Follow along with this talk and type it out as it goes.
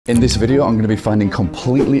In this video, I'm going to be finding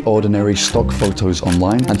completely ordinary stock photos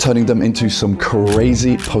online and turning them into some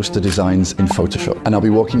crazy poster designs in Photoshop. And I'll be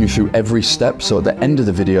walking you through every step, so at the end of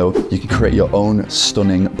the video, you can create your own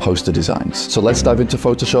stunning poster designs. So let's dive into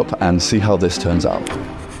Photoshop and see how this turns out.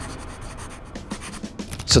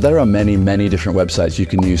 So there are many different websites you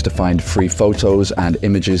can use to find free photos and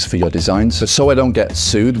images for your designs. So I don't get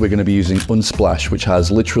sued, we're going to be using Unsplash, which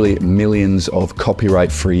has literally millions of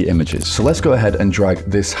copyright-free images. So let's go ahead and drag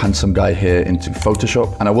this handsome guy here into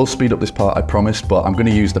Photoshop. And I will speed up this part, I promise, but I'm going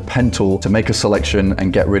to use the pen tool to make a selection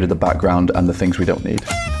and get rid of the background and the things we don't need.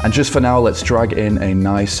 And just for now, let's drag in a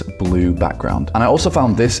nice blue background. And I also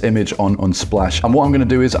found this image on Unsplash. And what I'm going to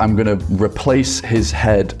do is I'm going to replace his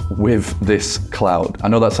head with this cloud. I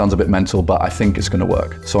know that sounds a bit mental, but I think it's going to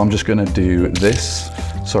work. So I'm just going to do this.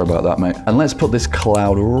 Sorry about that, mate. And let's put this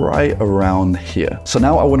cloud right around here. So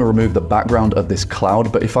now I want to remove the background of this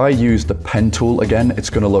cloud, but if I use the pen tool again,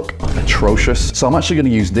 it's going to look atrocious. So I'm actually going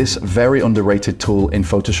to use this very underrated tool in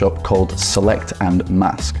Photoshop called Select and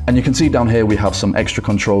Mask. And you can see down here we have some extra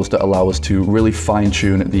controls that allow us to really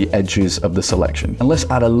fine-tune the edges of the selection. And let's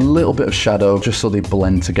add a little bit of shadow just so they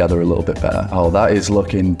blend together a little bit better. Oh, that is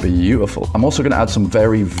looking beautiful. I'm also going to add some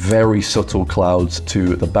very subtle clouds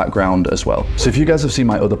to the background as well. So if you guys have seen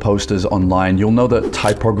my other posters online, you'll know that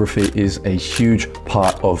typography is a huge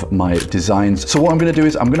part of my designs. So what I'm going to do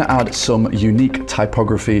is I'm going to add some unique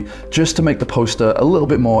typography just to make the poster a little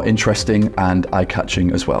bit more interesting and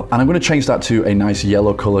eye-catching as well. And I'm going to change that to a nice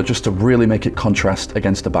yellow color just to really make it contrast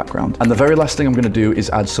against the background. And the very last thing I'm going to do is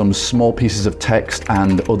add some small pieces of text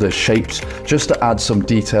and other shapes just to add some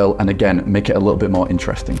detail and again make it a little bit more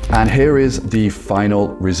interesting. And here is the final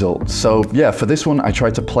result. So yeah, for this one I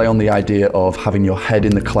tried to play on the idea of having your head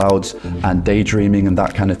in the clouds and daydreaming and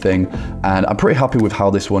that kind of thing, and I'm pretty happy with how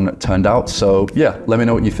this one turned out. So yeah, let me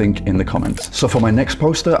know what you think in the comments. So for my next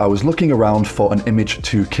poster, I was looking around for an image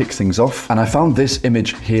to kick things off, and I found this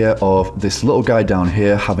image here of this little guy down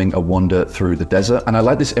here having a wander through the desert. And I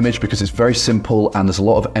like this image because it's very simple and there's a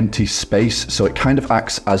lot of empty space, so it kind of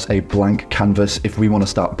acts as a blank canvas if we want to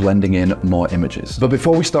start blending in more images. But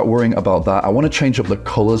before we start worrying about that, I want to change up the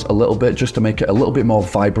colors a little bit just to make it a little bit more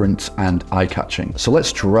vibrant and eye-catching. So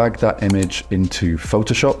let's drag that image into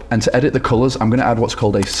Photoshop, and to edit the colors I'm going to add what's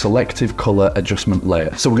called a selective color adjustment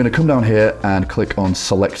layer. So we're going to come down here and click on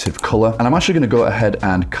selective color, and I'm actually going to go ahead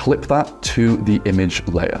and clip that to the image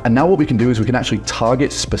layer. And now what we can do is we can actually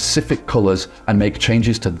target specific colors and make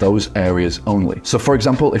changes to those areas only. So for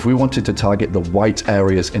example, if we wanted to target the white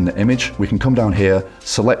areas in the image, we can come down here,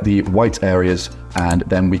 select the white areas, and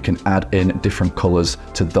then we can add in different colors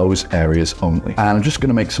to those areas only. And I'm just going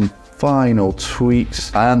to make some final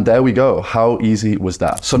tweaks, and there we go. How easy was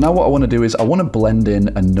that? So now what I want to do is I want to blend in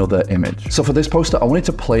another image. So for this poster, I wanted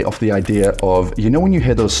to play off the idea of, you know, when you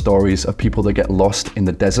hear those stories of people that get lost in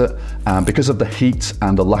the desert and because of the heat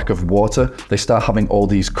and the lack of water, they start having all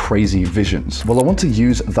these crazy visions. Well, I want to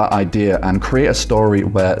use that idea and create a story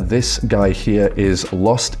where this guy here is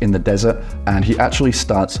lost in the desert and he actually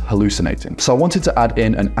starts hallucinating. So I wanted to add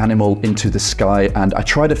in an animal into the sky, and I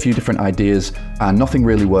tried a few different ideas and nothing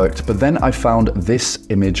really worked. But then I found this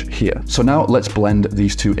image here. So now let's blend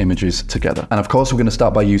these two images together. And of course, we're going to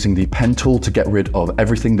start by using the pen tool to get rid of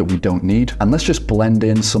everything that we don't need. And let's just blend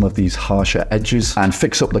in some of these harsher edges and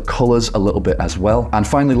fix up the colors a little bit as well. And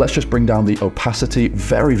finally, let's just bring down the opacity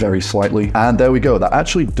very slightly. And there we go. That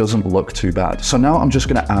actually doesn't look too bad. So now I'm just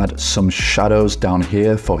going to add some shadows down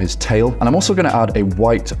here for his tail. And I'm also going to add a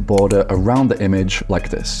white border around the image like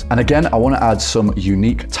this. And again, I want to add some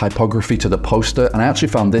unique typography to the poster. And I actually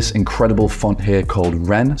found this incredible font here called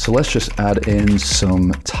Ren. So let's just add in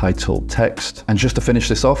some title text. And just to finish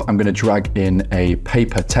this off, I'm going to drag in a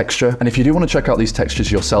paper texture. And if you do want to check out these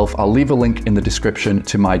textures yourself, I'll leave a link in the description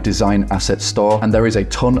to my design asset store. And there is a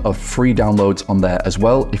ton of free downloads on there as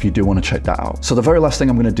well if you do want to check that out. So the very last thing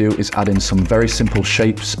I'm going to do is add in some very simple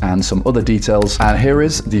shapes and some other details. And here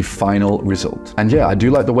is the final result. And yeah, I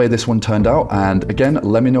do like the way this one turned out. And again,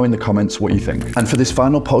 let me know in the comments what you think. And for this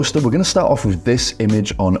final poster, we're going to start off with this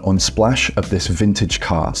image on Unsplash of this vintage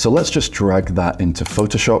car. So let's just drag that into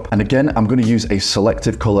Photoshop. And again, I'm going to use a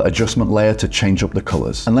selective color adjustment layer to change up the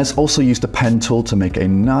colors. And let's also use the pen tool to make a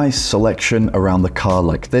nice selection around the car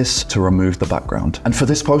like this to remove the background. And for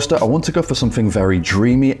this poster, I want to go for something very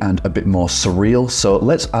dreamy and a bit more surreal. So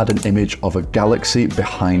let's add an image of a galaxy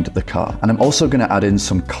behind the car. And I'm also going to add in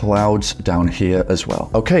some clouds down here as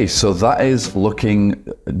well. Okay, so that is looking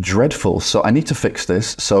dreadful. So I need to fix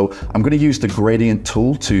this. So I'm going to use the gradient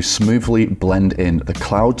tool to to smoothly blend in the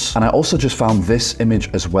clouds. And I also just found this image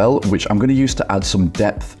as well, which I'm going to use to add some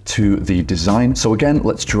depth to the design. So again,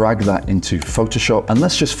 let's drag that into Photoshop and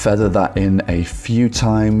let's just feather that in a few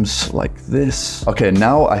times like this. Okay,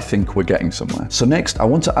 now I think we're getting somewhere. So next, I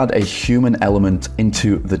want to add a human element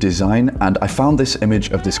into the design, and I found this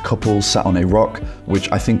image of this couple sat on a rock, which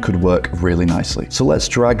I think could work really nicely. So let's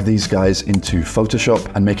drag these guys into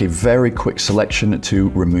Photoshop and make a very quick selection to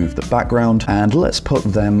remove the background, and let's put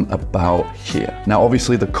them about here. Now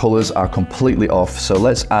obviously the colors are completely off, so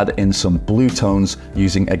let's add in some blue tones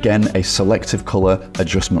using again a selective color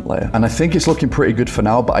adjustment layer. And I think it's looking pretty good for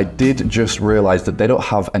now, but I did just realize that they don't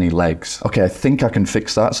have any legs. Okay, I think I can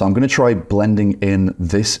fix that, so I'm going to try blending in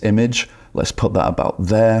this image. Let's put that about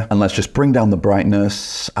there, and let's just bring down the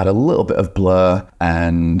brightness, add a little bit of blur,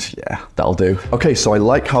 and yeah, that'll do. Okay, so I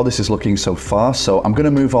like how this is looking so far, so I'm gonna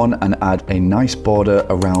move on and add a nice border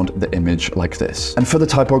around the image like this. And for the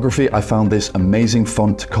typography, I found this amazing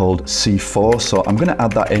font called C4, so I'm gonna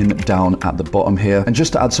add that in down at the bottom here. And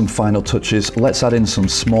just to add some final touches, let's add in some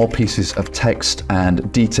small pieces of text and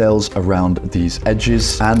details around these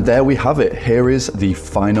edges. And there we have it. Here is the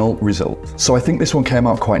final result. So I think this one came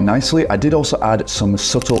out quite nicely. I did also add some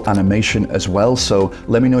subtle animation as well, so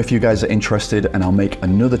let me know if you guys are interested and I'll make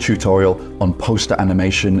another tutorial on poster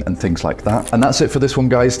animation and things like that. And that's it for this one,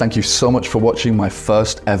 guys. Thank you so much for watching my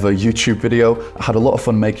first ever YouTube video. I had a lot of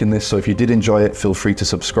fun making this, so if you did enjoy it, feel free to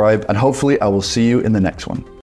subscribe, and hopefully I will see you in the next one.